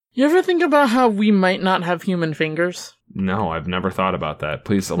You ever think about how we might not have human fingers? No, I've never thought about that.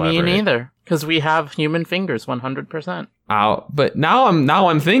 Please elaborate. Me neither, because we have human fingers 100%. But now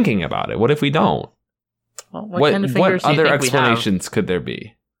I'm thinking about it. What if we don't? Well, what kind of fingers what do you other think explanations could there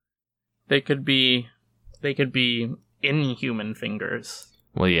be? They could be inhuman fingers.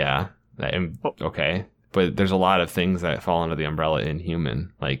 Well, yeah. Okay. But there's a lot of things that fall under the umbrella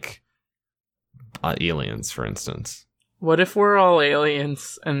inhuman, like aliens, for instance. What if we're all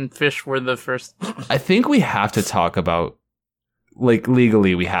aliens and fish were the first? I think we have to talk about, like,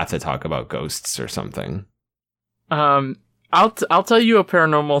 legally, we have to talk about ghosts or something. I'll tell you a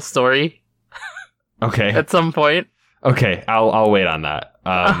paranormal story. Okay. At some point. Okay, I'll wait on that.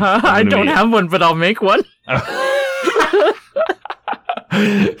 I don't have one, but I'll make one.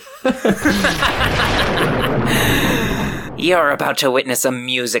 You're about to witness a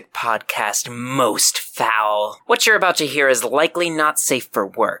music podcast most foul. What you're about to hear is likely not safe for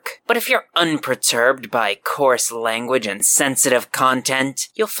work, but if you're unperturbed by coarse language and sensitive content,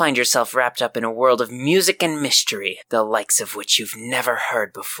 you'll find yourself wrapped up in a world of music and mystery, the likes of which you've never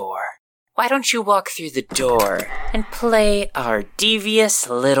heard before. Why don't you walk through the door and play our devious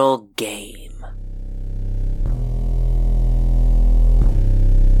little game?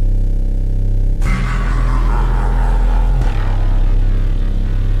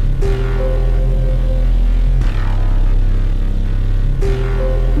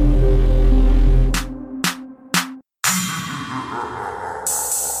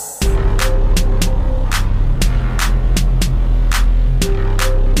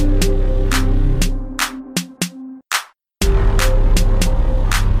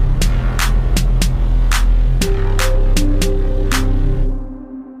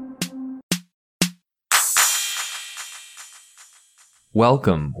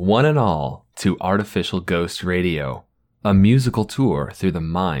 Welcome, one and all, to Artificial Ghost Radio, a musical tour through the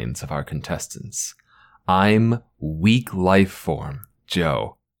minds of our contestants. I'm Weak Life Form,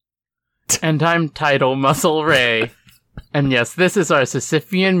 Joe. And I'm Tidal Muscle Ray. And yes, this is our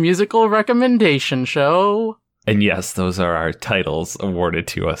Sisyphean musical recommendation show. And yes, those are our titles awarded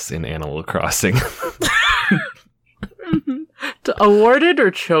to us in Animal Crossing. Awarded or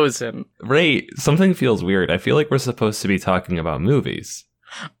chosen? Ray, something feels weird. I feel like we're supposed to be talking about movies.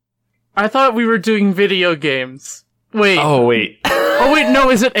 I thought we were doing video games. Wait. Oh, wait. Oh, wait, no,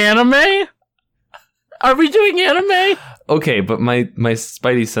 is it anime? Are we doing anime? Okay, but my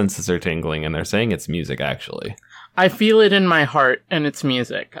spidey senses are tingling, and they're saying it's music, actually. I feel it in my heart, and it's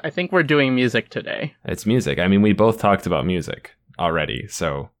music. I think we're doing music today. It's music. I mean, we both talked about music already,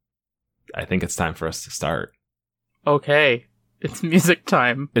 so I think it's time for us to start. Okay. It's music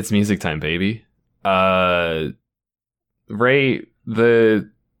time. It's music time, baby. Ray, it's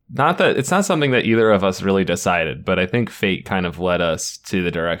not something that either of us really decided, but I think fate kind of led us to the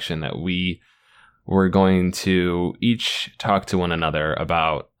direction that we were going to each talk to one another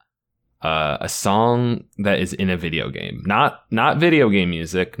about a song that is in a video game. Not video game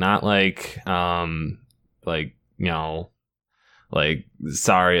music, not like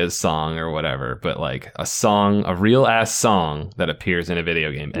Saria's song or whatever, but like a song, a real ass song that appears in a video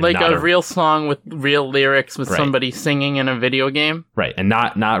game. And like a real song with real lyrics with somebody singing in a video game? Right, and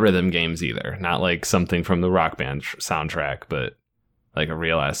not rhythm games either. Not like something from the Rock Band soundtrack, but like a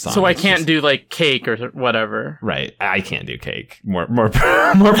real ass song. So I can't do like Cake or whatever. Right, I can't do Cake, more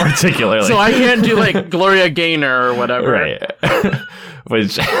particularly. So I can't do like Gloria Gaynor or whatever. Right.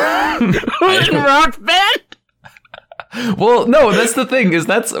 Which who's in Rock Band? Well, no, that's the thing, is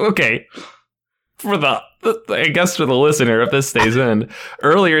that's okay. For I guess for the listener, if this stays in,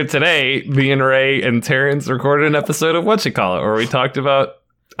 earlier today, me and Ray and Terrence recorded an episode of Whatchacallit, where we talked about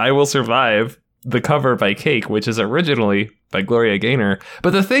I Will Survive, the cover by Cake, which is originally by Gloria Gaynor.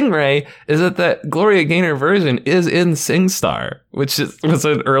 But the thing, Ray, is that Gloria Gaynor version is in SingStar, which was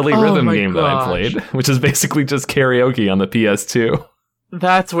an early rhythm game that I played, which is basically just karaoke on the PS2.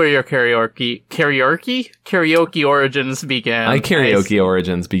 That's where your karaoke origins began. My karaoke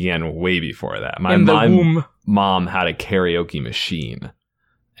origins began way before that. My mom had a karaoke machine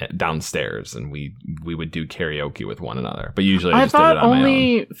downstairs, and we would do karaoke with one another. But usually I just did it on my own.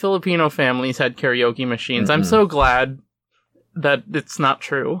 Only Filipino families had karaoke machines. I'm so glad that it's not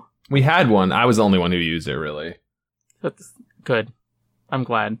true. We had one. I was the only one who used it, really. That's good. I'm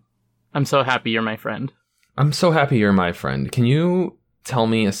glad. I'm so happy you're my friend. I'm so happy you're my friend. Can you tell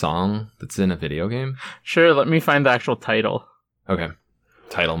me a song that's in a video game? Sure, let me find the actual title. Okay.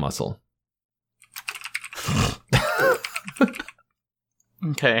 Tidal Muscle.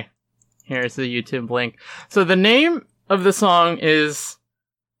 Okay. Here's the YouTube link. So the name of the song is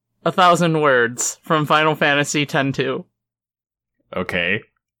 1,000 Words from Final Fantasy X-2. Okay.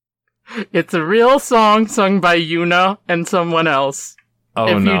 It's a real song sung by Yuna and someone else. Oh,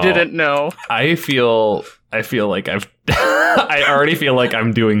 if no. you didn't know. I feel like I've I already feel like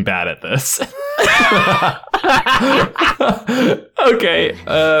I'm doing bad at this. Okay,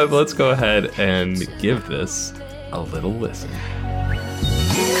 let's go ahead and give this a little listen.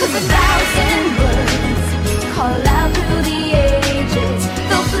 'Cause 1,000 words call out through the ages.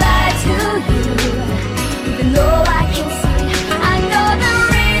 They'll fly to you, even though I can't see. I know they're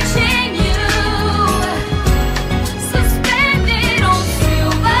reaching you, suspended on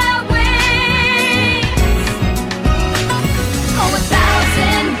silver wings. Oh,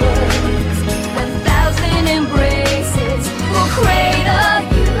 1,000 words, 1,000 embraces will cradle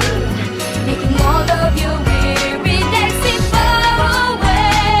you, making all of your weary days seem far away.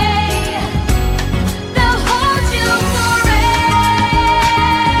 They'll hold you forever.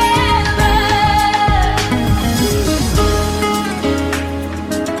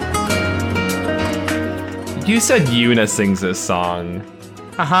 You said Yuna sings this song.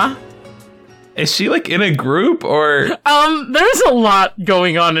 Uh-huh. Is she like in a group or? There's a lot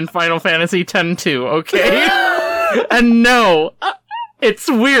going on in Final Fantasy X too, okay? And no, it's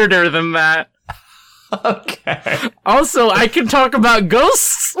weirder than that. Okay. Also, I can talk about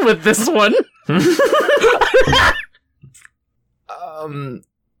ghosts with this one.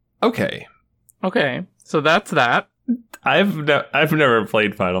 Okay. Okay, so that's that. I've never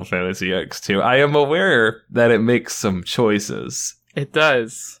played Final Fantasy X2. I am aware that it makes some choices. It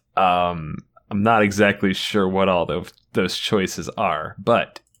does. I'm not exactly sure what all those choices are,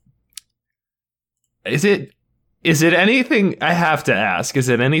 but is it anything? I have to ask. Is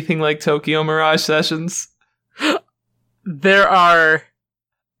it anything like Tokyo Mirage Sessions? There are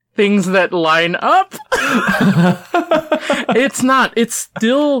things that line up. It's not. It's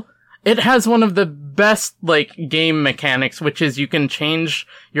still. It has one of the best, like, game mechanics, which is you can change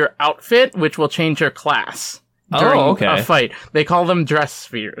your outfit, which will change your class during a fight. They call them dress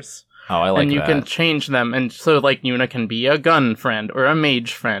spheres. Oh, I like and you that. can change them, and so, like, Yuna can be a gun friend, or a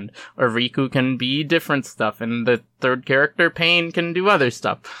mage friend, or Riku can be different stuff, and the third character, Pain, can do other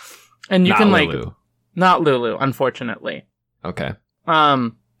stuff. And you Not can, Lulu. like... Not Lulu, unfortunately. Okay.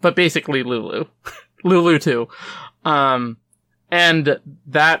 But basically Lulu. Lulu too. And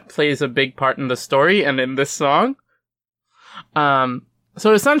that plays a big part in the story and in this song.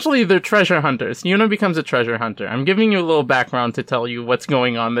 So essentially they're treasure hunters. Yuna becomes a treasure hunter. I'm giving you a little background to tell you what's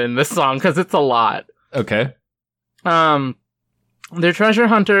going on in this song, because it's a lot. Okay. They're treasure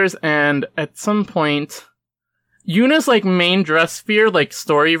hunters, and at some point, Yuna's, like, main dress sphere, like,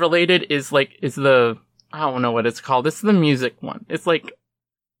 story related is the, I don't know what it's called. It's the music one. It's like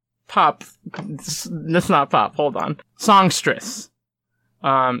pop. It's not pop. Hold on. Songstress.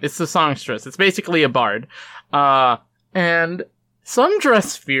 It's the songstress. It's basically a bard. And some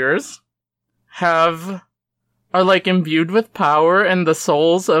dress spheres are like imbued with power and the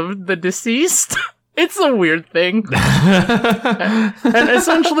souls of the deceased. It's a weird thing. And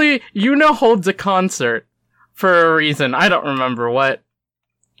essentially, Yuna holds a concert for a reason. I don't remember what.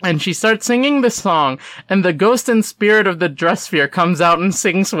 And she starts singing this song, and the ghost and spirit of the dress sphere comes out and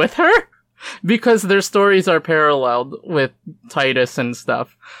sings with her, because their stories are paralleled with Titus and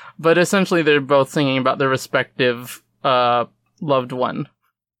stuff. But essentially, they're both singing about their respective loved one.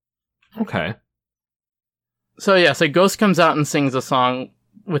 Okay. So yes, a ghost comes out and sings a song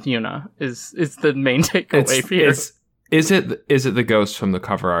with Yuna. Is the main takeaway here? Is it the ghost from the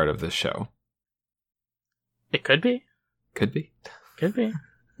cover art of this show? It could be. Could be. Could be.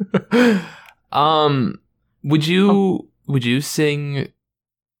 Would you sing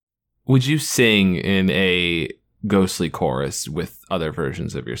in a ghostly chorus with other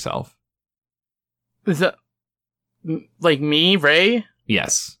versions of yourself? Is that like me, Ray?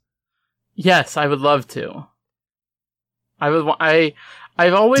 Yes. Yes, I would love to. I've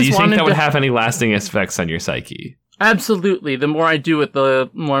always Do you think wanted that would to have any lasting effects on your psyche? Absolutely. The more I do it,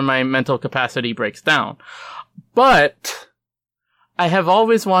 the more my mental capacity breaks down. But I have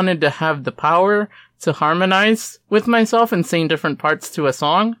always wanted to have the power to harmonize with myself and sing different parts to a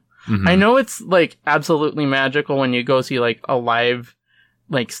song. Mm-hmm. I know it's, like, absolutely magical when you go see, like, a live,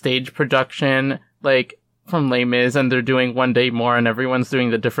 like, stage production, like, from Les Mis, and they're doing One Day More, and everyone's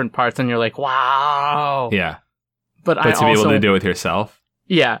doing the different parts, and you're like, wow! Yeah. But to be able to do it with yourself?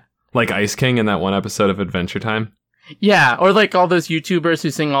 Yeah. Like Ice King in that one episode of Adventure Time? Yeah, or like all those YouTubers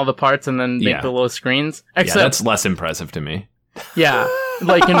who sing all the parts and then make the little screens. Except, yeah, that's less impressive to me. Yeah,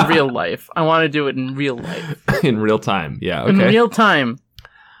 like in real life. I want to do it in real life. In real time, yeah, okay. In real time.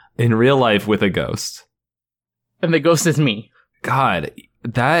 In real life with a ghost. And the ghost is me. God,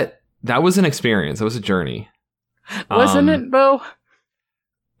 that was an experience. That was a journey. Wasn't it, Bo?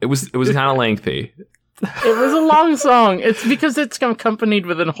 It was kind of lengthy. It was a long song. It's because it's accompanied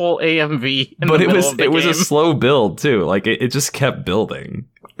with a whole AMV. But it was a slow build too. Like it just kept building.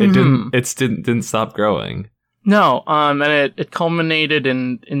 It didn't stop growing. No, and it culminated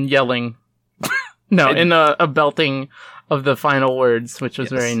in yelling. No, in a belting of the final words, which was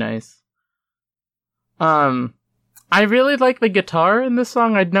very nice. I really like the guitar in this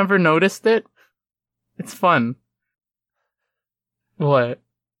song. I'd never noticed it. It's fun. What?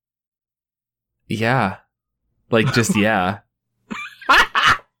 Yeah. Like, just, yeah.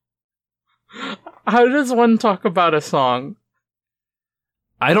 How does one talk about a song?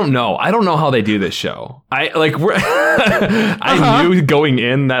 I don't know. I don't know how they do this show. I knew going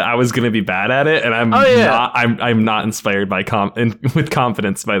in that I was going to be bad at it, and I'm not inspired by with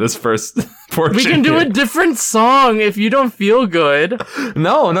confidence by this first portion. We can do a different song if you don't feel good.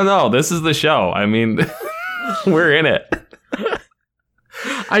 No. This is the show. I mean, we're in it.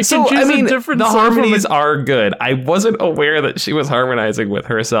 I can choose a different the song. Harmonies are good. I wasn't aware that she was harmonizing with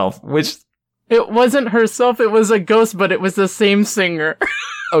herself, which... It wasn't herself, it was a ghost, but it was the same singer.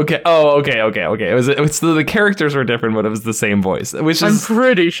 Okay. Oh, okay. It's the characters were different, but it was the same voice, which I'm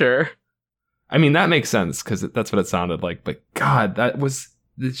pretty sure. I mean, that makes sense, because that's what it sounded like, but God, it's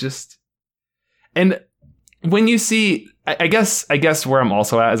just... And when you see... I guess where I'm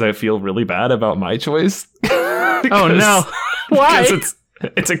also at is I feel really bad about my choice. Oh, no. Why? Because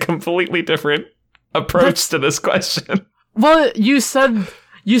it's a completely different approach to this question. Well, you said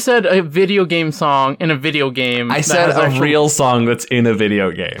a video game song in a video game. I said a real song that's in a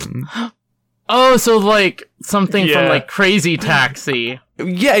video game. Oh, so like something from like Crazy Taxi.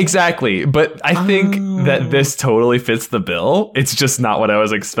 Yeah, exactly. But I think that this totally fits the bill. It's just not what I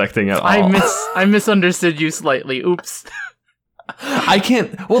was expecting at all. I misunderstood you slightly. Oops.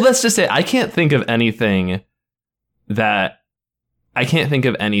 Let's just say I can't think of anything that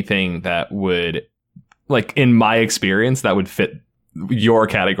would, like, in my experience, that would fit your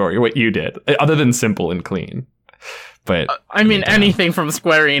category, what you did, other than simple and clean. But I mean, anything from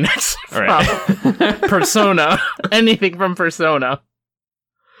Square Enix, from Persona, anything from Persona.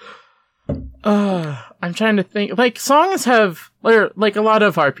 I'm trying to think. Like, songs have, or like a lot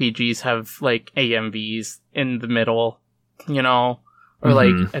of RPGs have like AMVs in the middle, you know, or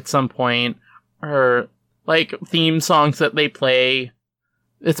like at some point, or like theme songs that they play.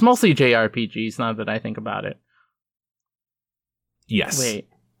 It's mostly JRPGs now that I think about it. Yes. Wait,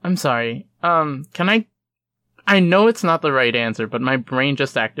 I'm sorry. Can I know it's not the right answer, but my brain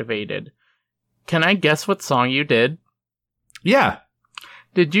just activated. Can I guess what song you did? Yeah.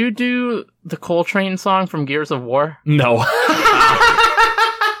 Did you do the Coltrane song from Gears of War? No.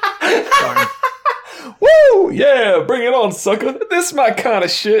 Woo! Yeah, bring it on, sucker. This is my kind of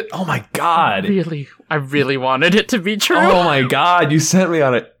shit. Oh my God. I really wanted it to be true. Oh my God, you sent me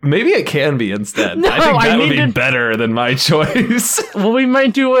on it. Maybe it can be instead. No, I think that would be better than my choice. Well, we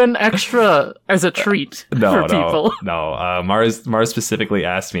might do an extra as a treat for people. No. Mars specifically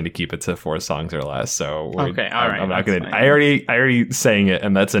asked me to keep it to 4 songs or less. So okay, all right. I'm not gonna. Fine. I already sang it,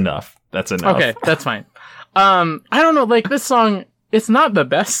 and that's enough. That's enough. Okay, that's fine. I don't know. Like, this song, it's not the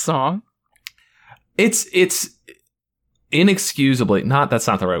best song. It's inexcusably that's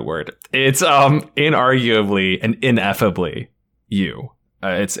not the right word. It's inarguably and ineffably you.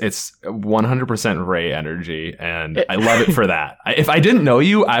 It's 100% Ray energy, and I love it for that. If I didn't know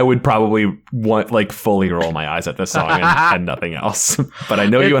you, I would probably fully roll my eyes at this song and nothing else. But I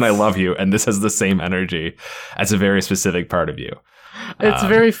know you and I love you, and this has the same energy as a very specific part of you. It's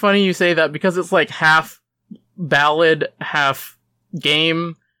very funny you say that, because it's like half ballad, half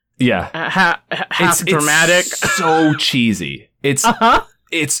game. Yeah, half dramatic. It's so cheesy. It's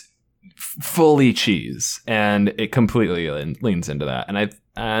fully cheese, and it completely leans into that.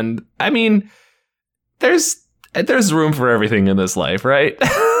 And I mean, there's room for everything in this life, right?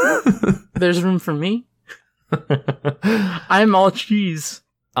 There's room for me. I'm all cheese.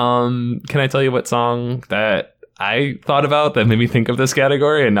 Can I tell you what song that I thought about that made me think of this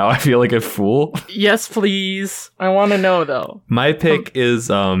category, and now I feel like a fool? Yes, please. I want to know, though. My pick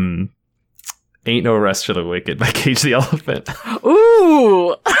is Ain't No Rest for the Wicked by Cage the Elephant.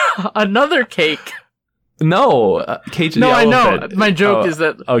 Ooh! Another cake. No, Cage the Elephant. No, I know. My joke is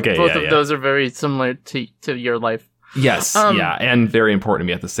that both of those are very similar to your life. Yes, and very important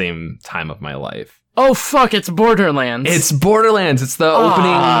to me at the same time of my life. Oh, fuck, it's Borderlands. It's Borderlands. It's the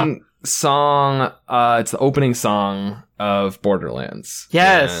opening song. It's the opening song of Borderlands.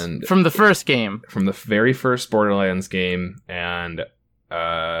 Yes, and from the first game. From the very first Borderlands game, and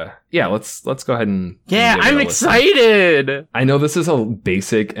yeah, let's go ahead and Yeah, give it I'm a listen. excited. I know this is a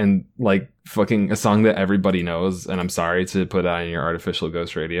basic and like fucking a song that everybody knows, and I'm sorry to put that on your Artificial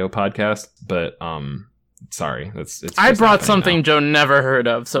Ghost Radio podcast, but sorry, it's I just brought happening something now. Joe never heard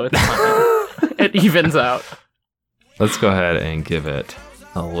of, so it's fine. It evens out. Let's go ahead and give it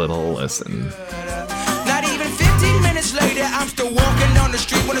a little listen. Not even 15 minutes later, I'm still walking down the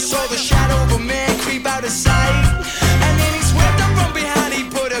street when I saw the shadow of a man creep out of sight. And then he swept up from behind, he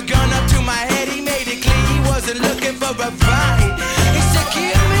put a gun up to my head, he made it clear he wasn't looking for a fight. He said,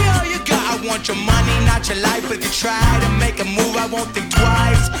 give me all you got, I want your money, not your life. If you try to make a move, I won't think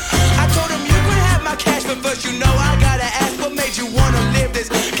twice. I told him you could have my cash, but first you know I gotta ask, what made you wanna live this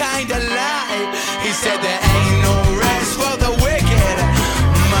kind of life? He said there ain't no rest for the wicked,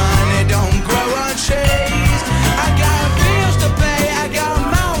 money don't grow on trees. I got bills to pay, I got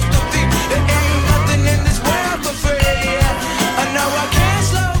mouths to feed, there ain't nothing in this world for free. I know I can't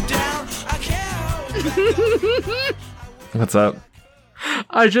slow down, I can't hold back. What's up?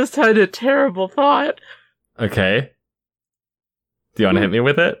 I just had a terrible thought. Okay. Do you want to hit me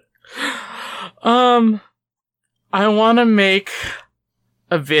with it? I want to make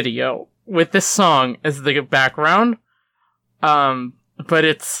a video with this song as the background. But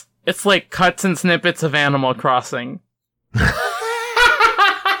it's like cuts and snippets of Animal Crossing.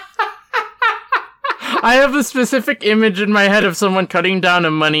 I have a specific image in my head of someone cutting down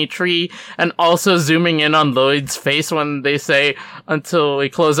a money tree and also zooming in on Lloyd's face when they say, until we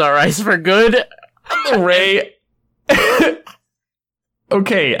close our eyes for good. Ray.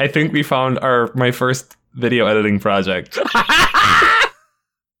 Okay, I think we found my first video editing project.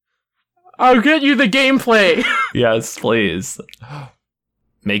 I'll get you the gameplay. Yes, please.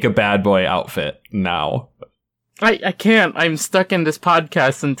 Make a bad boy outfit now. I can't. I'm stuck in this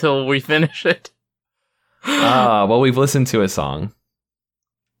podcast until we finish it. Well, we've listened to a song.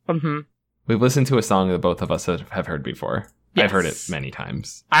 Mm-hmm. We've listened to a song that both of us have heard before. Yes. I've heard it many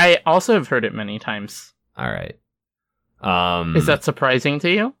times. I also have heard it many times. All right. Is that surprising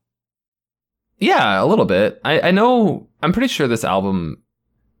to you? Yeah, a little bit. I know, I'm pretty sure this album,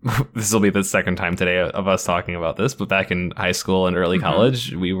 this will be the second time today of us talking about this, but back in high school and early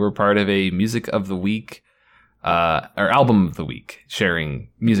college, we were part of a Music of the Week, or Album of the Week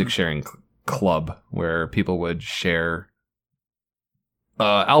music sharing club where people would share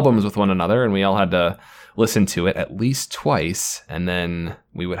albums with one another, and we all had to listen to it at least twice, and then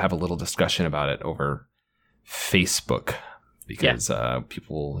we would have a little discussion about it over Facebook, because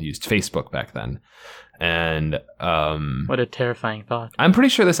people used Facebook back then. And What a terrifying thought. I'm pretty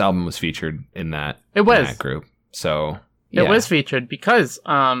sure this album was featured in that It was. in that group. So It was featured because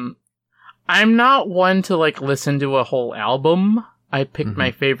I'm not one to like listen to a whole album. I pick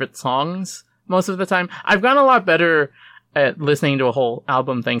my favorite songs most of the time. I've gotten a lot better at listening to a whole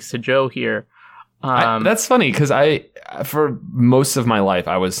album thanks to Joe here. That's funny because for most of my life,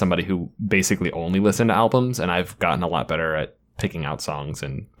 I was somebody who basically only listened to albums, and I've gotten a lot better at picking out songs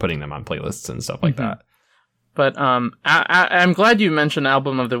and putting them on playlists and stuff like that. But I'm glad you mentioned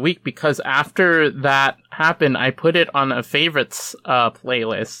Album of the Week, because after that happened, I put it on a favorites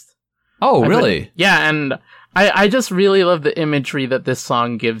playlist. Oh, really? Yeah, and I just really love the imagery that this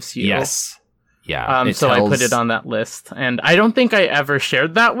song gives you. Yes. Yeah. So I put it on that list, and I don't think I ever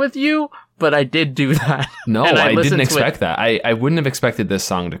shared that with you, but I did do that. No, And I listened didn't to expect that. I wouldn't have expected this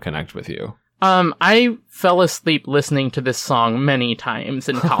song to connect with you. I fell asleep listening to this song many times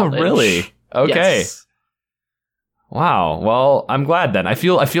in college. Oh, really? Okay. Yes. Wow. Well, I'm glad then. I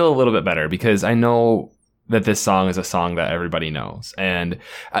feel a little bit better because I know that this song is a song that everybody knows, and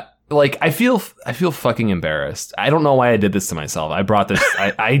I feel fucking embarrassed. I don't know why I did this to myself. I brought this.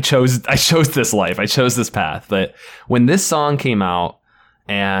 I chose this life. I chose this path. But when this song came out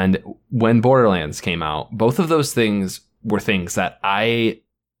and when Borderlands came out, both of those things were things that I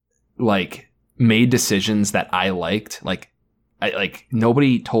made decisions that I liked.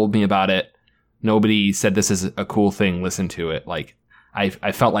 Nobody told me about it. Nobody said this is a cool thing. Listen to it. I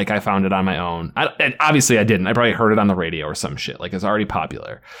felt like I found it on my own. And obviously I didn't. I probably heard it on the radio or some shit. It's already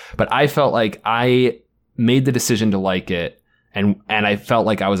popular. But I felt like I made the decision to like it, and I felt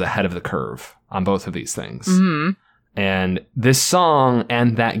like I was ahead of the curve on both of these things. Mm-hmm. And this song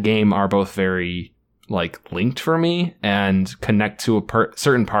and that game are both very linked for me and connect to a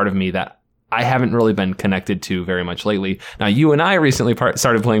certain part of me that I haven't really been connected to very much lately. Now, you and I recently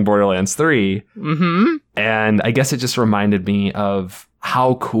started playing Borderlands 3. Mm-hmm. And I guess it just reminded me of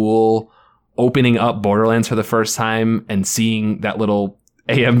how cool opening up Borderlands for the first time and seeing that little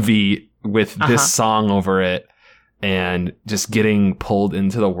AMV with this song over it and just getting pulled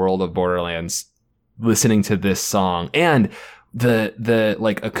into the world of Borderlands, listening to this song. And the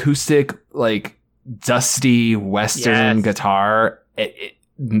like acoustic, like dusty Western guitar, it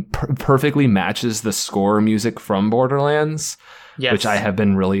perfectly matches the score music from Borderlands, which I have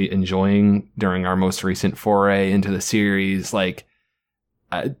been really enjoying during our most recent foray into the series. Like,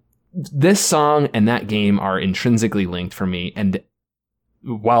 this song and that game are intrinsically linked for me. And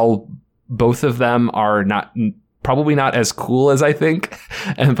while both of them are probably not as cool as I think,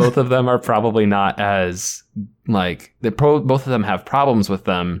 and both of them are probably not as like, both of them have problems with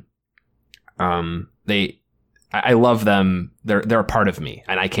them. I love them. They're a part of me,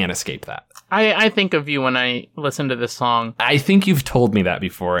 and I can't escape that. I think of you when I listen to this song. I think you've told me that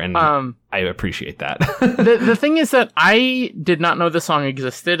before, and I appreciate that. the thing is that I did not know the song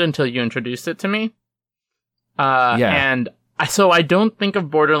existed until you introduced it to me. And so I don't think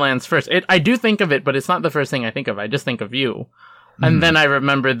of Borderlands first. I do think of it, but it's not the first thing I think of. I just think of you. And then I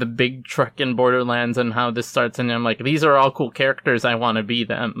remember the big truck in Borderlands and how this starts, and I'm like, these are all cool characters. I want to be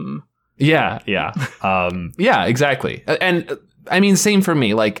them. Yeah. Yeah, exactly. And I mean, same for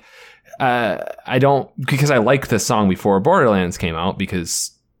me. Like, because I liked this song before Borderlands came out,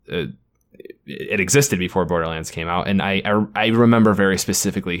 because it existed before Borderlands came out. And I remember very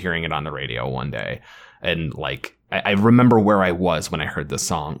specifically hearing it on the radio one day. And like, I remember where I was when I heard this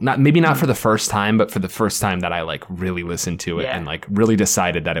song. Maybe not for the first time, but for the first time that I like really listened to it and like really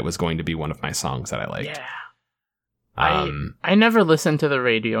decided that it was going to be one of my songs that I liked. Yeah. I never listened to the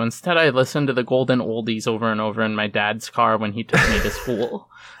radio. Instead, I listened to the golden oldies over and over in my dad's car when he took me to school.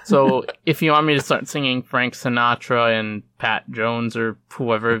 So if you want me to start singing Frank Sinatra and Pat Jones or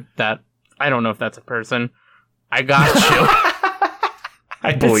whoever that, I don't know if that's a person, I got you.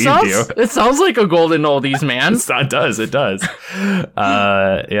 I believe you. It sounds like a golden oldies, man. It does.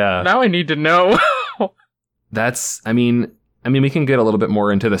 Yeah. Now I need to know. I mean, we can get a little bit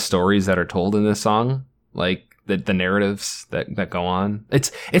more into the stories that are told in this song, like the narratives that go on.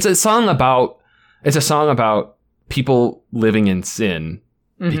 It's a song about people living in sin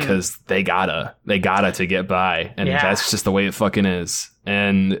because they gotta to get by, and that's just the way it fucking is.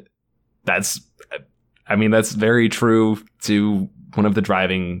 And that's very true to one of the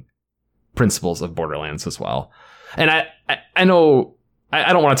driving principles of Borderlands as well. And I know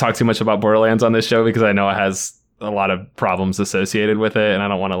I don't want to talk too much about Borderlands on this show, because I know it has a lot of problems associated with it, and I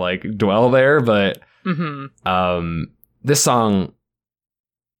don't want to like dwell there, but this song,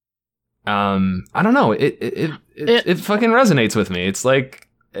 I don't know, it fucking resonates with me. It's like,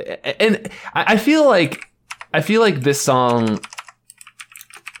 and I feel like this song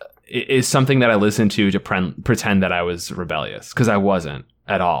is something that I listened to pretend that I was rebellious, because I wasn't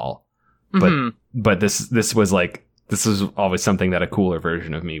at all. But this was always something that a cooler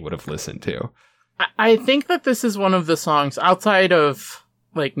version of me would have listened to. I think that this is one of the songs outside of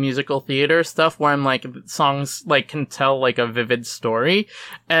like musical theater stuff where I'm like, songs like can tell like a vivid story,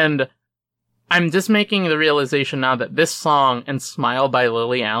 and I'm just making the realization now that this song and Smile by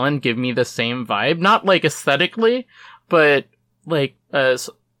Lily Allen give me the same vibe, not like aesthetically, but like what's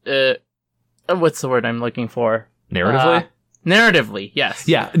the word I'm looking for? Narratively? Narratively, yes.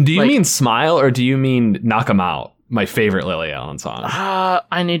 Yeah. Do you mean Smile, or do you mean Knock 'Em Out, my favorite Lily Allen song?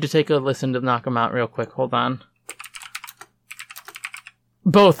 I need to take a listen to Knock 'Em Out real quick. Hold on.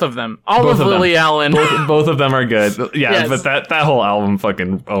 Both of them. Both of Lily Allen. Both of them are good. Yeah, yes. But that whole album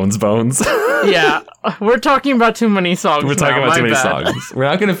fucking owns bones. Yeah. We're talking about too many songs. We're talking about too many songs. We're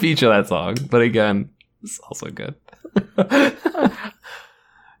not going to feature that song, but again, it's also good.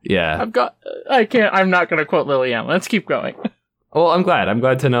 Yeah. I'm not going to quote Lily Allen. Let's keep going. Well, I'm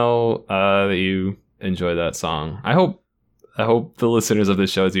glad to know that you enjoy that song. I hope the listeners of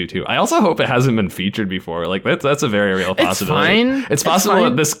this show do too. I also hope it hasn't been featured before. Like that's a very real possibility. It's fine. It's possible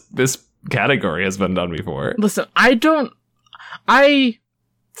that this category has been done before. Listen, I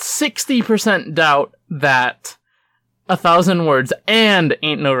 60% doubt that 1,000 Words and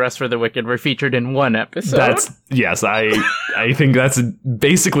Ain't No Rest for the Wicked were featured in one episode. I think that's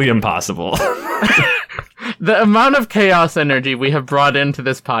basically impossible. The amount of chaos energy we have brought into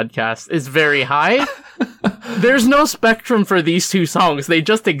this podcast is very high. There's no spectrum for these two songs. They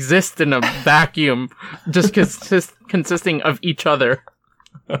just exist in a vacuum, just consisting of each other.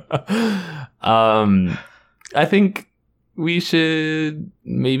 I think we should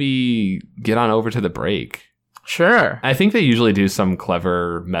maybe get on over to the break. Sure. I think they usually do some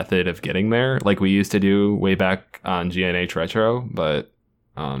clever method of getting there, like we used to do way back on GNH Retro, but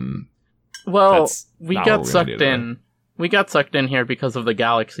well, we got sucked in. We got sucked in here because of the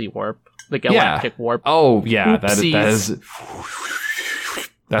galaxy warp, the galactic warp. Oh yeah, that is.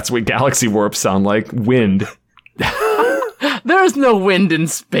 That's what galaxy warps sound like. Wind. There is no wind in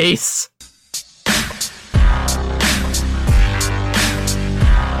space.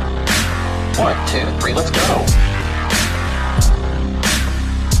 1, 2, 3, let's go.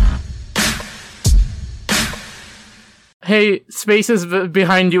 Hey, space is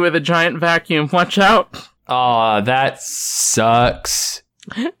behind you with a giant vacuum. Watch out. Aw, that sucks.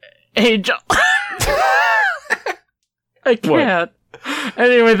 Hey, Joe. I can't.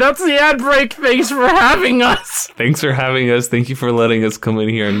 Anyway, that's the ad break. Thanks for having us. Thanks for having us. Thank you for letting us come in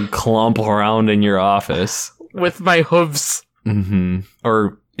here and clomp around in your office. With my hooves. Mm-hmm.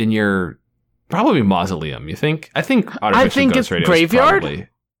 Or in your, probably mausoleum, you think? I think Artificial Ghost it's Radio graveyard? is probably...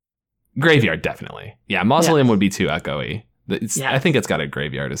 Graveyard, definitely. Yeah, mausoleum would be too echoey. I think it's got a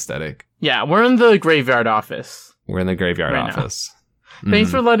graveyard aesthetic. Yeah, we're in the graveyard office. We're in the graveyard Right now. office.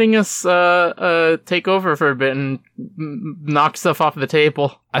 Thanks for letting us take over for a bit and knock stuff off the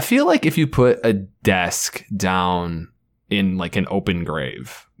table. I feel like if you put a desk down in like an open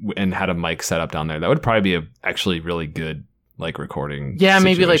grave and had a mic set up down there, that would probably be actually really good like recording. Yeah,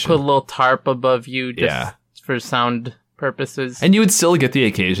 maybe like situation. put a little tarp above you just Yeah. for sound purposes. And you would still get the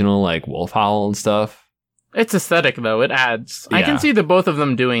occasional like wolf howl and stuff. It's aesthetic though, it adds. I can Yeah. see the both of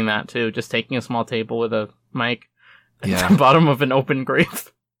them doing that too, just taking a small table with a mic at Yeah. the bottom of an open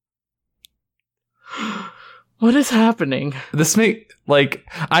grave. What is happening? This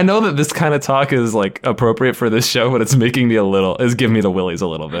I know that this kind of talk is like appropriate for this show, but it's giving me the willies a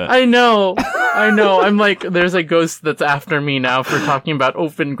little bit. I know. I'm like, there's a ghost that's after me now for talking about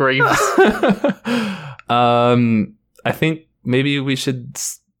open graves. I think maybe we should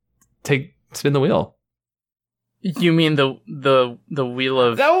spin the wheel. You mean the wheel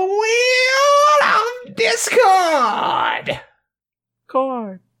of The wheel of Discord.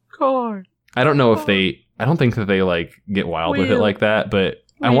 Cord. I don't know if I don't think that they like get wild with it Wheel. like that, but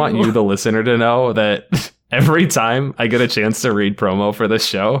I want you, the listener, to know that every time I get a chance to read promo for this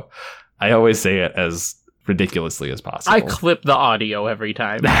show, I always say it as ridiculously as possible. I clip the audio every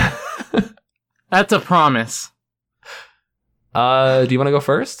time. That's a promise. Do you want to go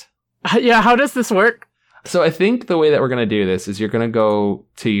first? Yeah, how does this work? So I think the way that we're going to do this is you're going to go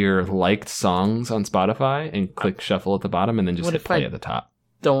to your liked songs on Spotify and click shuffle at the bottom and then just What hit if play I- at the top.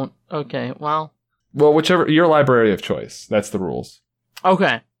 Don't. Okay, well. Well, whichever, your library of choice. That's the rules.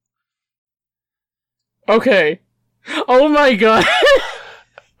 Okay. Oh my god.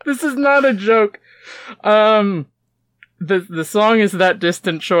 This is not a joke. The song is That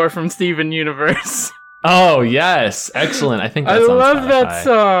Distant Shore from Steven Universe. Oh, yes. Excellent. I think I that's on love that Spotify.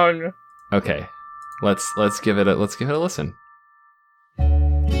 song. Okay. Let's give it a listen.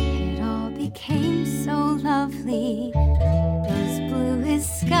 It all became so lovely. Those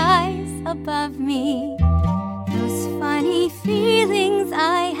bluest skies above me. Those funny feelings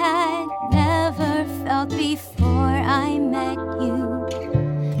I had never felt before I met you.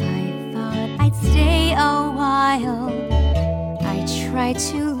 I thought I'd stay a while. I tried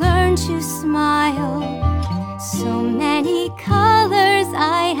to learn to smile. So many colors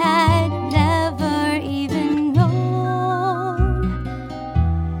I had never even known.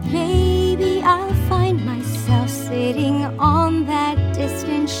 Maybe I'll find myself sitting on that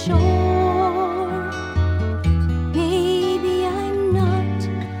distant shore. Maybe I'm not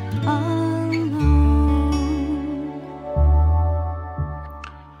alone.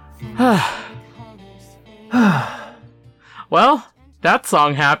 Well, that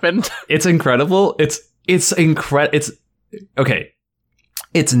song happened. It's incredible. It's okay.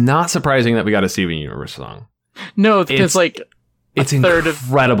 It's not surprising that we got a Steven Universe song. No, because It's- It's third of-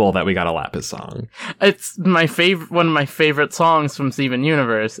 incredible that we got a Lapis song. it's my favorite. One of my favorite songs from Steven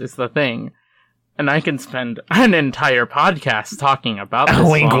Universe is The Thing, and I can spend an entire podcast talking about this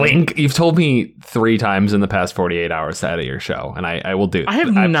Wink, song. wink. You've told me 3 times in the past 48 hours to edit your show, and I will do. I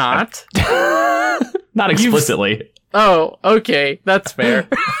have not. Not explicitly. Oh, okay, that's fair.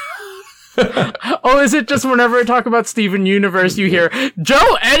 Oh, is it just whenever I talk about Steven Universe, you hear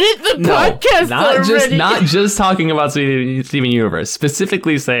Joe edit the podcast already? not just talking about Steven Universe,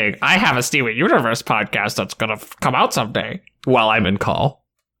 specifically saying I have a Steven Universe podcast that's gonna come out someday while I'm in call.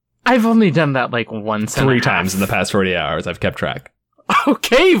 I've only done that like once. 3 times in the past 48 hours. I've kept track.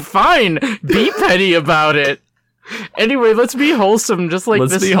 Okay, fine. Be petty about it. Anyway, let's be wholesome, just like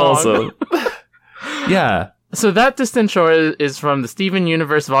Let's this be song. wholesome. Yeah. So That Distant Shore is from the Steven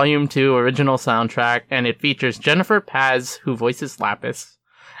Universe Volume 2 original soundtrack, and it features Jennifer Paz, who voices Lapis.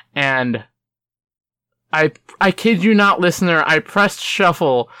 And I kid you not, listener, I pressed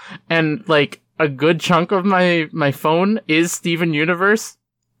shuffle, and like a good chunk of my phone is Steven Universe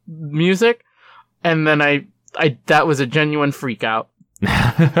music, and then I that was a genuine freak out.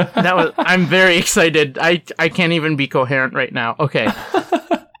 I'm very excited. I can't even be coherent right now. Okay.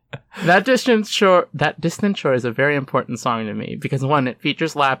 That Distant Shore is a very important song to me because, one, it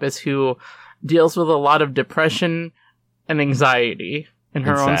features Lapis, who deals with a lot of depression and anxiety in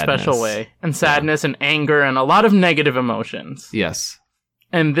her And own sadness. special way, and sadness and anger and a lot of negative emotions. Yes.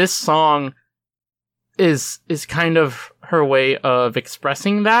 And this song is kind of her way of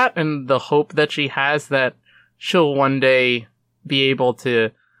expressing that, and the hope that she has that she'll one day be able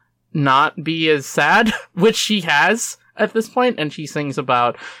to not be as sad, which she has at this point. And she sings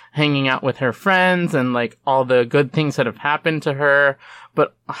about hanging out with her friends and like all the good things that have happened to her,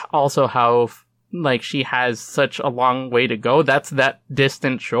 but also how like she has such a long way to go. That's that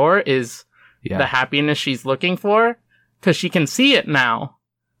distant shore is Yeah. the happiness she's looking for, because she can see it now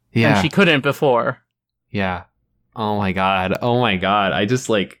Yeah. and she couldn't before. Yeah. Oh my god. I just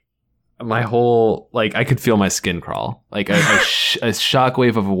like my whole like I could feel my skin crawl. Like a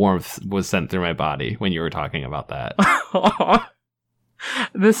shockwave of warmth was sent through my body when you were talking about that.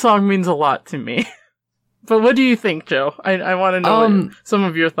 This song means a lot to me. But what do you think, Joe? I want to know some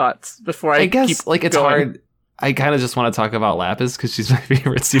of your thoughts before I guess keep like it's going. hard. I kind of just want to talk about Lapis because she's my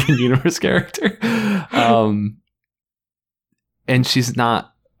favorite Steven Universe character. And she's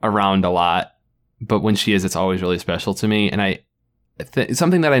not around a lot, but when she is, it's always really special to me. And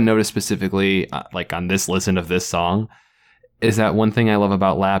something that I noticed specifically, like on this listen of this song, is that one thing I love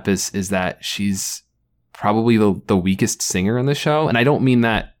about Lapis is that she's probably the weakest singer in the show. And I don't mean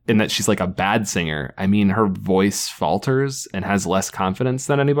that in that she's like a bad singer. I mean her voice falters and has less confidence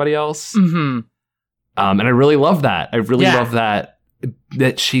than anybody else. Mm-hmm. And I really love that. I really Yeah. love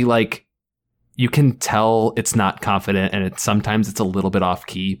that she like, you can tell it's not confident and sometimes it's a little bit off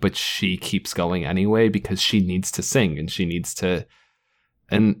key, but she keeps going anyway because she needs to sing and she needs to,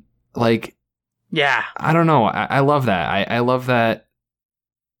 and like, Yeah. I don't know. I love that. I love that,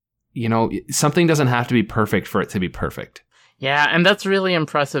 you know, something doesn't have to be perfect for it to be perfect. Yeah, and that's really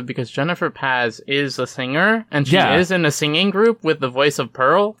impressive because Jennifer Paz is a singer, and she Yeah. is in a singing group with the voice of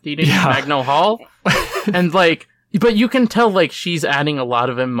Pearl, Dee Dee Yeah. Magno Hall. And like, but you can tell like she's adding a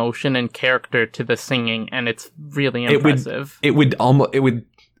lot of emotion and character to the singing, and it's really impressive. It would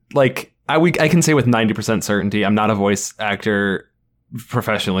like, I can say with 90% certainty, I'm not a voice actor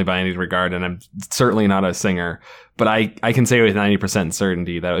professionally by any regard, and I'm certainly not a singer, but I can say with 90%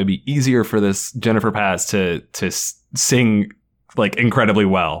 certainty that it would be easier for this Jennifer Paz to sing like incredibly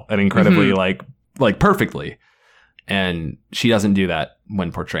well and incredibly like perfectly, and she doesn't do that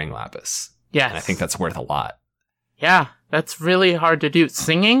when portraying Lapis. Yes. And I think that's worth a lot. Yeah, that's really hard to do.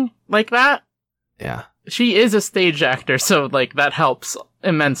 Singing like that? Yeah. She is a stage actor, so like that helps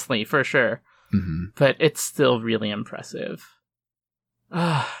immensely for sure. Mm-hmm. But it's still really impressive.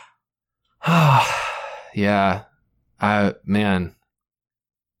 Yeah. Man.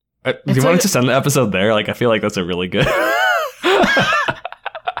 Do you It's want like- to just end the episode there? Like, I feel like that's a really good.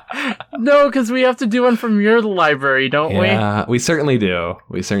 No, because we have to do one from your library, don't Yeah, we certainly do.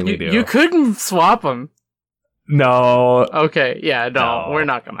 We certainly we? do. You couldn't swap them. No. Okay, yeah, no, No. we're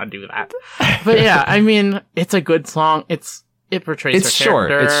not gonna do that. But yeah, I mean, it's a good song. It portrays It's her short.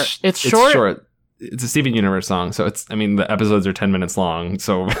 character. It's short. It's a Steven Universe song, so the episodes are 10 minutes long,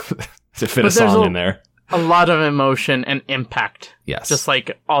 so to fit But a there's song in there. A lot of emotion and impact, Yes. just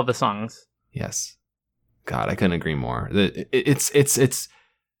like all the songs. Yes. God, I couldn't agree more. It's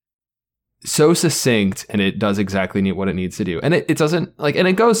so succinct, and it does exactly what it needs to do. And it doesn't like, and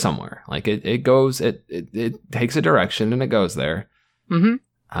it goes somewhere. Like it takes a direction and it goes there. Mm-hmm.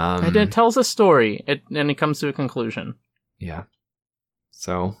 And it tells a story, and it comes to a conclusion. Yeah.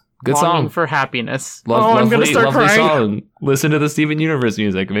 So good Longing song. for happiness. Lovely, I'm gonna start lovely crying. song. Listen to the Steven Universe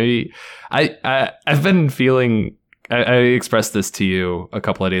music. Maybe I've been feeling. I expressed this to you a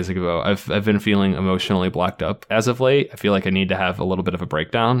couple of days ago. I've been feeling emotionally blocked up as of late. I feel like I need to have a little bit of a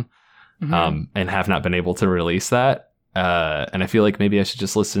breakdown, Mhm. and have not been able to release that. And I feel like maybe I should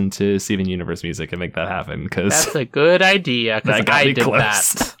just listen to Steven Universe music and make that happen, because That's a good idea, because that got I me did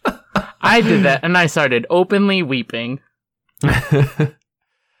close. that. I did that, and I started openly weeping.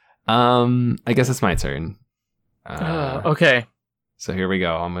 I guess it's my turn. Okay. So here we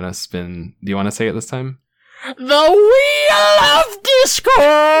go. I'm gonna spin. Do you want to say it this time? The Wheel of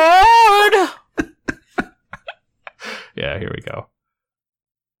Discord! Yeah, here we go.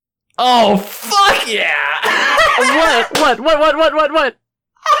 Oh, fuck yeah! What?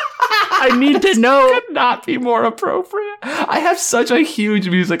 I need to know Could not be more appropriate. I have such a huge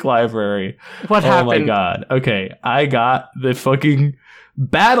music library. what happened. Oh my god. Okay, I got the fucking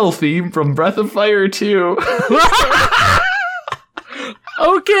battle theme from Breath of Fire 2.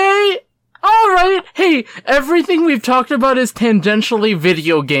 Okay. All right. Hey, everything we've talked about is tangentially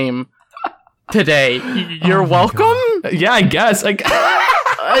video game. today. You're welcome. Yeah, I guess.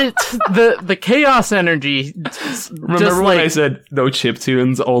 It's the chaos energy. Remember when I said no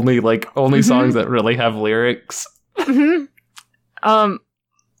chiptunes, only songs that really have lyrics?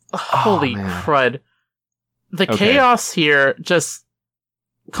 Holy man. crud. The Okay. chaos here just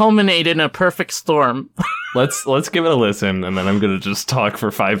culminated in a perfect storm. Let's give it a listen, and then I'm gonna just talk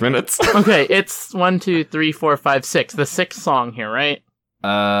for 5 minutes. Okay, it's 1, 2, 3, 4, 5, 6. The sixth song here, right?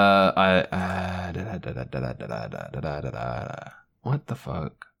 What the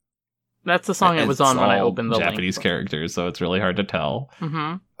fuck? That's the song it was It's on when I all opened the Japanese characters, so it's really hard to tell. link.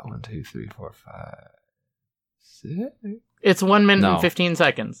 1, 2, 3, 4, 5, 6. It's 1 minute No. and 15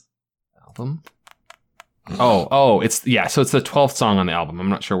 seconds. Album. So it's the 12th song on the album. I'm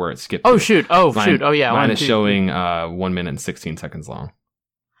not sure where it skipped. Oh to. shoot! Oh yeah. Mine 1, is 2. showing 1 minute and 16 seconds long.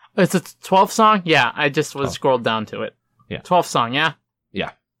 It's a 12th song. Yeah, I just was Oh. scrolled down to it. Yeah. 12th song. Yeah.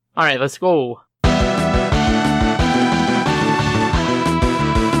 Yeah. All right, let's go.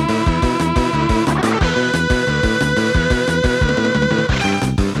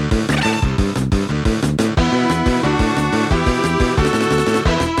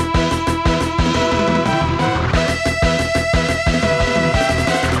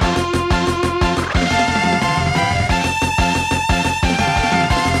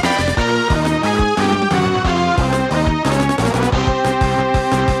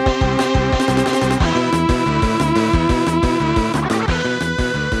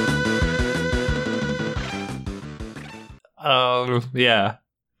 Yeah.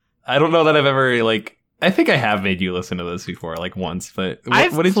 I don't know that I've ever I think I have made you listen to this before, once, but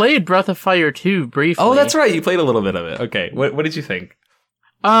I've what did played Breath of Fire 2 briefly. Oh, that's right. You played a little bit of it. Okay. What did you think?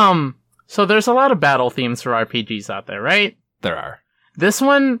 So there's a lot of battle themes for RPGs out there, right? There are. This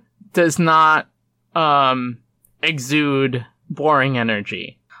one does not exude boring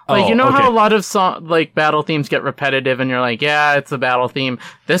energy. Like, you know okay. how a lot of battle themes get repetitive and you're like, yeah, it's a battle theme.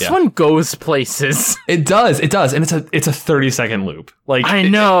 This Yeah. one goes places. It does, and it's a 30-second loop. I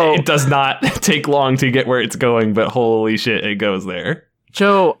know. it does not take long to get where it's going, but holy shit, it goes there.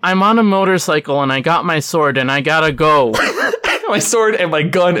 Joe, I'm on a motorcycle and I got my sword and I gotta go. My sword and my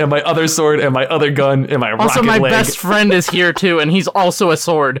gun and my other sword and my other gun and my Also, rocket my leg. best friend is here too, and he's also a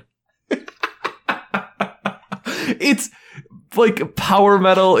sword. It's power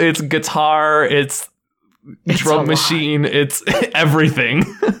metal, it's guitar, it's It's a drum lot. machine, it's everything.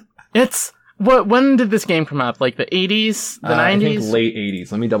 It's when did this game come out? Like the 80s, the 90s? I think late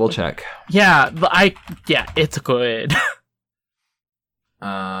 80s. Let me double check. Yeah, it's good.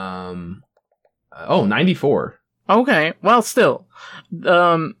 94. Okay, well, still,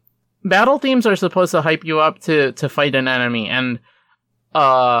 battle themes are supposed to hype you up to fight an enemy, and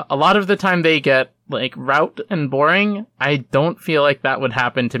a lot of the time they get route and boring. I don't feel like that would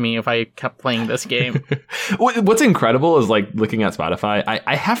happen to me if I kept playing this game. What's incredible is looking at Spotify,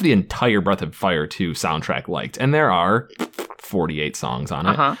 I have the entire Breath of Fire 2 soundtrack liked, and there are 48 songs on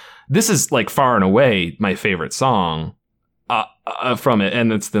it. Uh-huh. This is far and away my favorite song from it,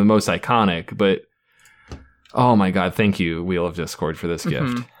 and it's the most iconic, but oh my god, thank you, Wheel of Discord, for this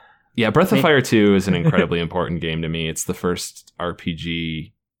gift. Yeah, Breath of Fire 2 is an incredibly important game to me. It's the first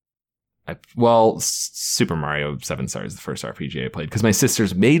RPG. Super Mario 7 Stars is the first RPG I played, because my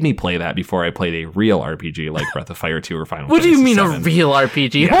sisters made me play that before I played a real RPG like Breath of Fire 2 or Final What do you Fantasy mean VII. a real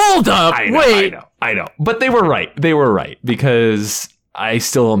RPG? Yes. Hold up! Wait! I know. But they were right. Because I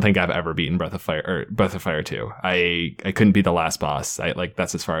still don't think I've ever beaten Breath of Fire 2. I couldn't beat the last boss.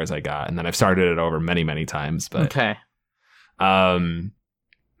 That's as far as I got. And then I've started it over many, many times. But Okay.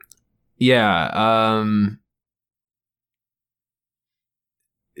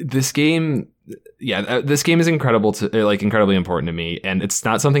 This game is incredibly important to me, and it's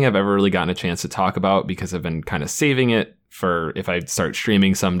not something I've ever really gotten a chance to talk about because I've been kind of saving it for if I start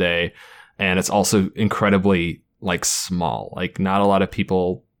streaming someday. And it's also incredibly small. Not a lot of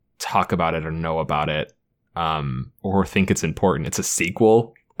people talk about it or know about it, or think it's important. It's a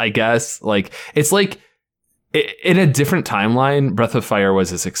sequel, I guess. It's in a different timeline, Breath of Fire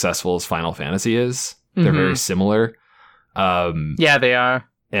was as successful as Final Fantasy is. They're very similar. Yeah, they are.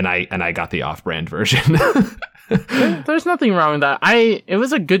 And I got the off-brand version. There's nothing wrong with that. It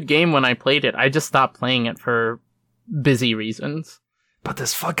was a good game when I played it. I just stopped playing it for busy reasons. But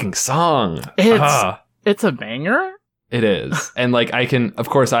this fucking song. It's a banger. It is. And I can, of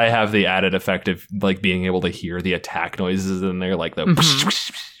course, I have the added effect of being able to hear the attack noises in there, the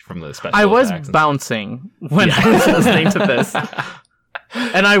from the special I was attacks. bouncing when I was listening to this.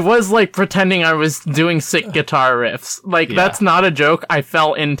 And I was pretending I was doing sick guitar riffs. That's not a joke. I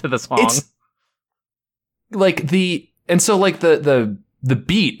fell into the song. It's the the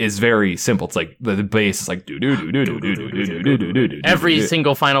beat is very simple. It's like the bass is like do do do do do do do do do do do. Every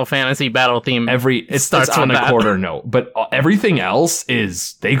single Final Fantasy battle theme. It starts on a quarter note, but everything else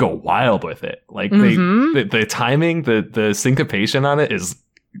is they go wild with it. Like the timing, the syncopation on it is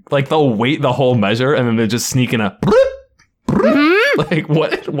like they'll wait the whole measure and then they're just sneaking a like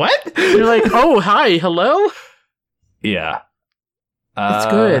what? You're like, oh hi, hello. Yeah, It's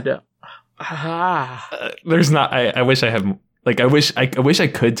good. There's not. I wish I have. Like I wish I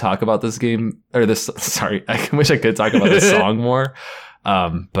could talk about this game or this. Sorry, I wish I could talk about this song more.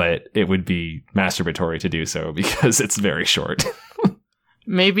 But it would be masturbatory to do so because it's very short.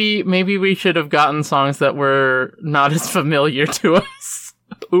 Maybe we should have gotten songs that were not as familiar to us.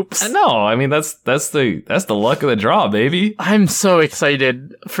 Oops. No, I mean that's the luck of the draw, baby. I'm so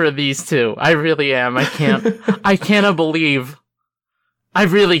excited for these two. I really am. I cannot believe. I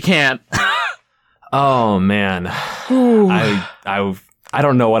really can't. Oh man, I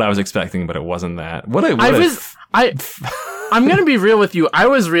don't know what I was expecting, but it wasn't that. I'm gonna be real with you. I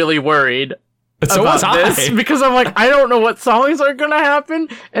was really worried about this because I'm like, I don't know what songs are gonna happen,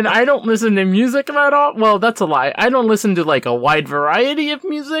 and I don't listen to music at all. Well, that's a lie. I don't listen to like a wide variety of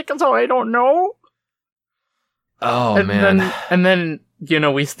music, so I don't know. Oh man! And then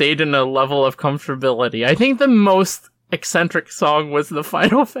we stayed in a level of comfortability. I think the most eccentric song was the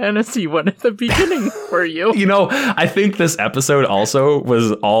Final Fantasy one at the beginning for you. I think this episode also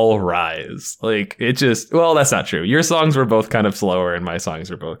was all Rise. Like it just, well, that's not true. Your songs were both kind of slower and my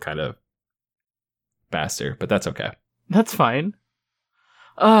songs were both kind of faster, but that's okay. That's fine.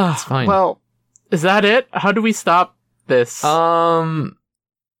 It's fine. Well, is that it? How do we stop this? I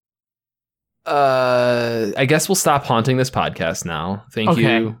guess we'll stop haunting this podcast now. Thank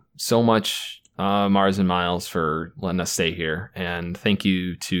you so much, Mars and Miles, for letting us stay here, and thank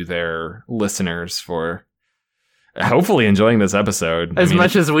you to their listeners for hopefully enjoying this episode as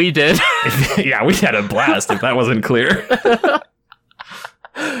much as we did. Yeah, we had a blast. If that wasn't clear.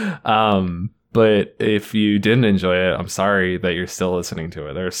 But if you didn't enjoy it, I'm sorry that you're still listening to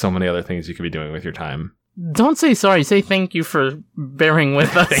it. There are so many other things you could be doing with your time. Don't say sorry. Say thank you for bearing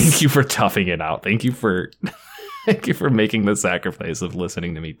with us. Thank you for toughing it out. Thank you for making the sacrifice of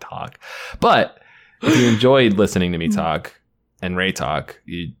listening to me talk. But if you enjoyed listening to me talk and Ray talk,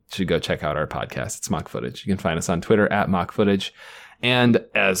 you should go check out our podcast. It's Mock Footage. You can find us on Twitter at Mock Footage. And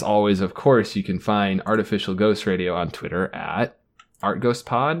as always, of course, you can find Artificial Ghost Radio on Twitter at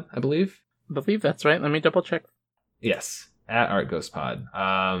ArtGhostPod, I believe. I believe that's right. Let me double check. Yes, at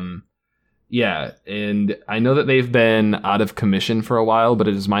ArtGhostPod. Yeah, and I know that they've been out of commission for a while, but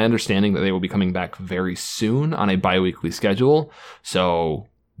it is my understanding that they will be coming back very soon on a bi-weekly schedule. So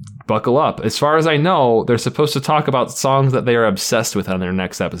buckle up. As far as I know, they're supposed to talk about songs that they are obsessed with on their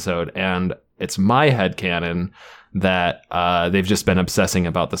next episode, and it's my headcanon that they've just been obsessing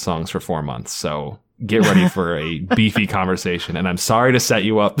about the songs for 4 months. So get ready for a beefy conversation. And I'm sorry to set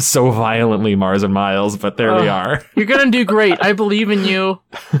you up so violently, Mars and Miles, but there we are. You're going to do great. I believe in you.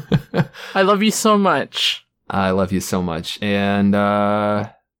 I love you so much. I love you so much. And,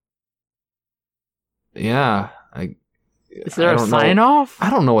 yeah. Is there a sign-off? I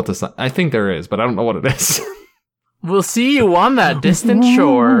don't know what the I think there is, but I don't know what it is. We'll see you on that distant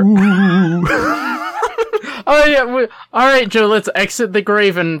shore. Oh, yeah. All right, Joe, let's exit the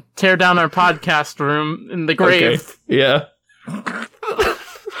grave and tear down our podcast room in the grave. Okay. Yeah.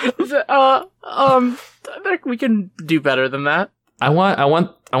 We can do better than that. I want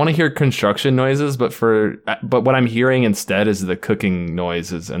to hear construction noises, but what I'm hearing instead is the cooking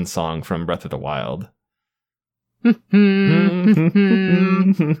noises and song from Breath of the Wild.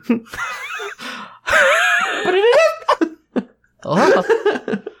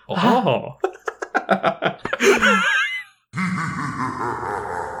 Oh.